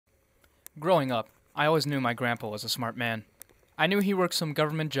Growing up, I always knew my grandpa was a smart man. I knew he worked some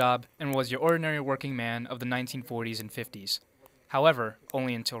government job and was your ordinary working man of the 1940s and 50s. However,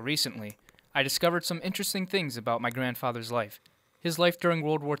 only until recently, I discovered some interesting things about my grandfather's life. His life during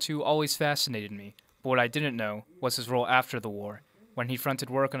World War II always fascinated me, but what I didn't know was his role after the war, when he fronted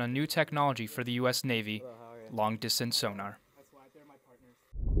work on a new technology for the U.S. Navy, long-distance sonar.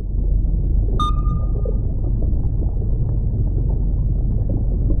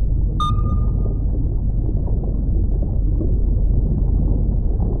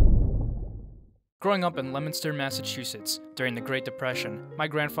 Growing up in Leominster, Massachusetts, during the Great Depression, my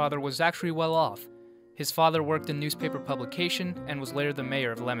grandfather was actually well off. His father worked in newspaper publication and was later the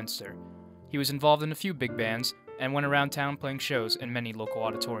mayor of Leominster. He was involved in a few big bands and went around town playing shows in many local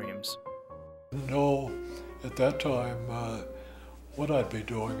auditoriums. Know at that time what I'd be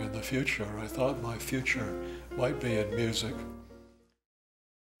doing in the future. I thought my future might be in music.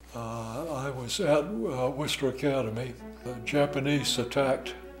 I was at Worcester Academy. The Japanese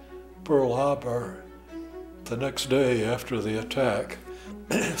attacked Pearl Harbor the next day after the attack.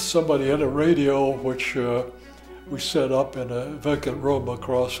 Somebody had a radio which we set up in a vacant room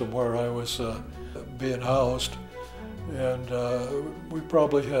across from where I was being housed, and we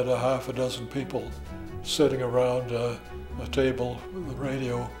probably had a half a dozen people sitting around a table with the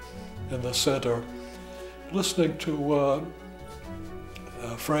radio in the center, listening to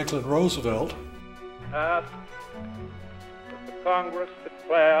Franklin Roosevelt. Asked that the Congress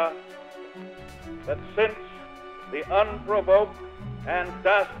declare that since the unprovoked and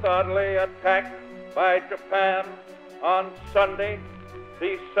dastardly attack by Japan on Sunday,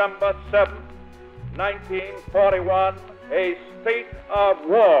 December 7, 1941, a state of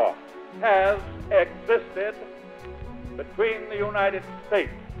war has existed between the United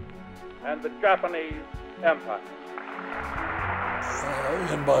States and the Japanese Empire.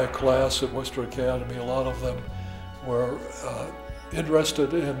 In my class at Worcester Academy, a lot of them were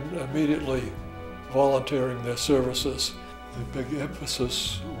interested in immediately volunteering their services. The big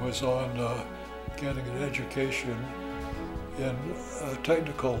emphasis was on getting an education in a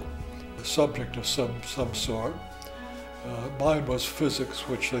technical subject of some sort. Mine was physics,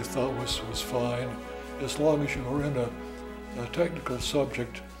 which they thought was fine. As long as you were in a technical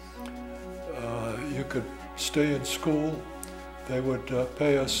subject, you could stay in school. They would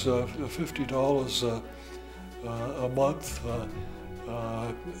pay us $50 a month,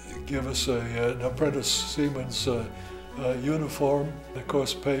 give us an apprentice seaman's uniform, and of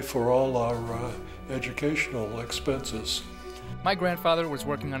course pay for all our educational expenses. My grandfather was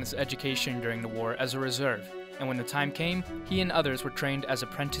working on his education during the war as a reserve, and when the time came, he and others were trained as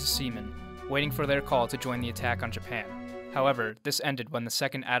apprentice seamen, waiting for their call to join the attack on Japan. However, this ended when the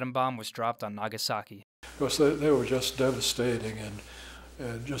second atom bomb was dropped on Nagasaki. Of course, they were just devastating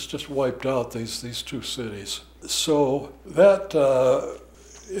and just wiped out these two cities. So that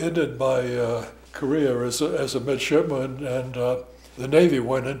ended my career as a midshipman, and the Navy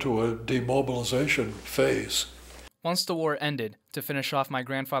went into a demobilization phase. Once the war ended, to finish off my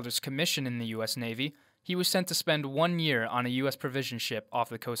grandfather's commission in the U.S. Navy, he was sent to spend 1 year on a U.S. provision ship off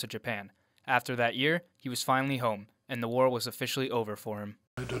the coast of Japan. After that year, he was finally home, and the war was officially over for him.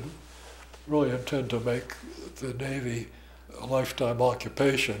 I didn't really intend to make the Navy a lifetime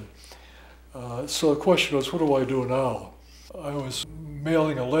occupation. So the question was, what do I do now? I was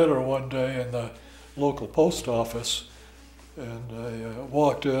mailing a letter one day in the local post office, and I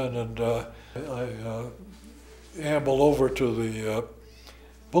walked in and I ambled over to the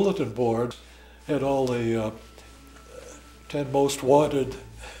bulletin board, had all the 10 most wanted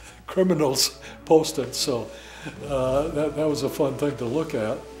criminals posted, so that was a fun thing to look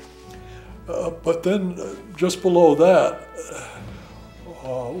at. But then just below that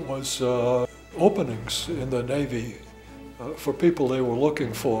was openings in the Navy for people they were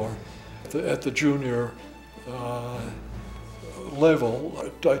looking for at the junior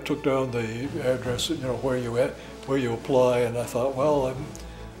level. I took down the address, where you apply, and I thought, well,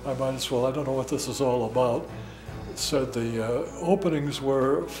 I might as well. I don't know what this is all about. It said the openings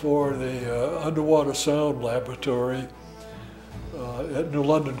were for the underwater sound laboratory at New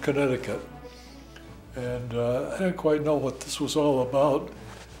London, Connecticut. And I didn't quite know what this was all about.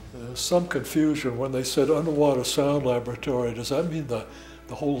 There was some confusion when they said underwater sound laboratory. Does that mean the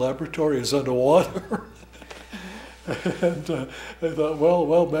whole laboratory is underwater? And I thought,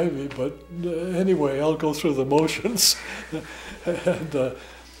 well, maybe, but anyway, I'll go through the motions. And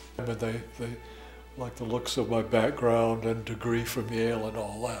they liked the looks of my background and degree from Yale and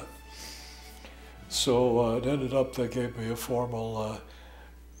all that. So it ended up they gave me a formal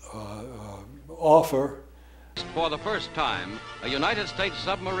offer For the first time, a United States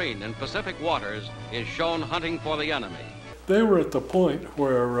submarine in Pacific waters is shown hunting for the enemy. They were at the point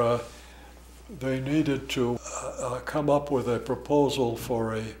where they needed to come up with a proposal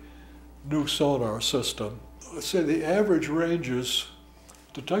for a new sonar system. Let's say the average ranges,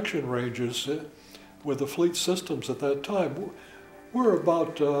 detection ranges with the fleet systems at that time were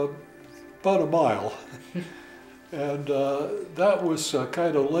about a mile. And that was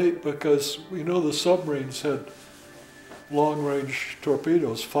kind of late because we know the submarines had long-range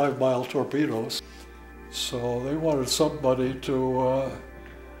torpedoes, 5-mile torpedoes. So they wanted somebody to,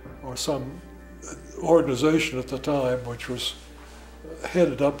 or some organization at the time, which was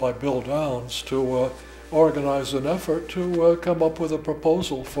headed up by Bill Downs, to organize an effort to come up with a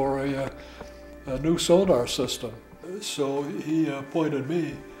proposal for a new sonar system. So he appointed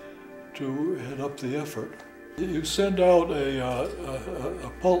me to head up the effort. You send out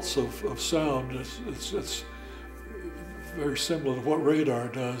a pulse of sound. It's very similar to what radar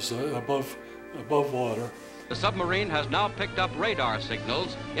does above water. The submarine has now picked up radar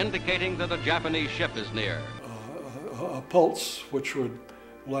signals indicating that a Japanese ship is near. A pulse which would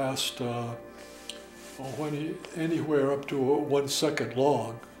last anywhere up to 1 second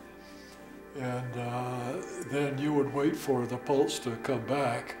long. And then you would wait for the pulse to come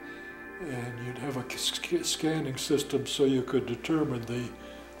back, and you'd have a scanning system so you could determine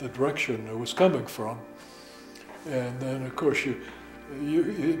the direction it was coming from. And then, of course, you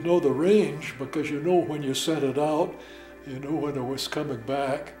know the range because you know when you sent it out, you know when it was coming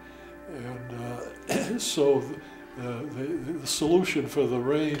back. And so the solution for the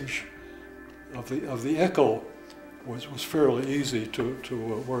range of the echo was fairly easy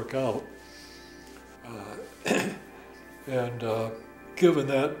to work out. And given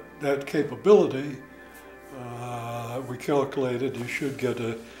that capability, we calculated you should get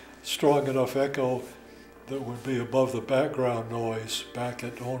a strong enough echo that would be above the background noise back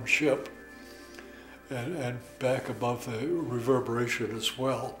at own ship and back above the reverberation as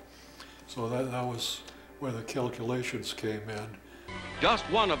well. So that was where the calculations came in. Just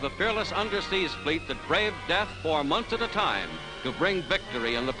one of the fearless underseas fleet that braved death for months at a time to bring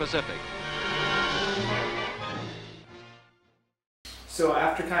victory in the Pacific. So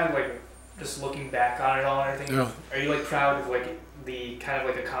after kind of like just looking back on it all and everything, Yeah. Are you like proud of like the kind of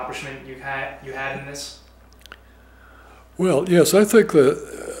like accomplishment you had in this? Well, yes, I think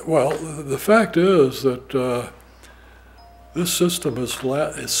that, well, the fact is that this system is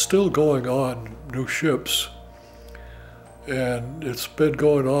still going on new ships, and it's been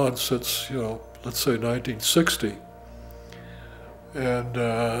going on since, let's say 1960.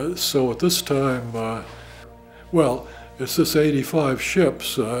 And so at this time, well, it's this 85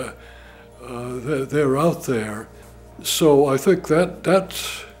 ships, they're out there. So I think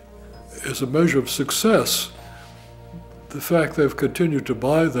that is a measure of success. The fact they've continued to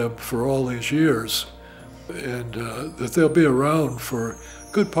buy them for all these years, and that they'll be around for a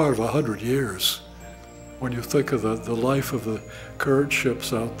good part of 100 years. When you think of the life of the current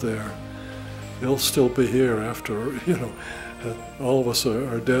ships out there, they'll still be here after, all of us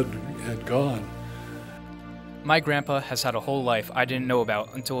are dead and gone. My grandpa has had a whole life I didn't know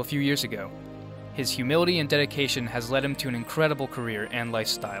about until a few years ago. His humility and dedication has led him to an incredible career and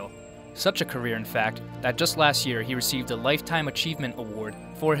lifestyle. Such a career, in fact, that just last year he received a Lifetime Achievement Award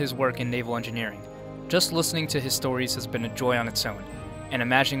for his work in naval engineering. Just listening to his stories has been a joy on its own, and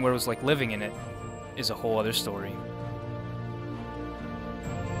imagining what it was like living in it is a whole other story.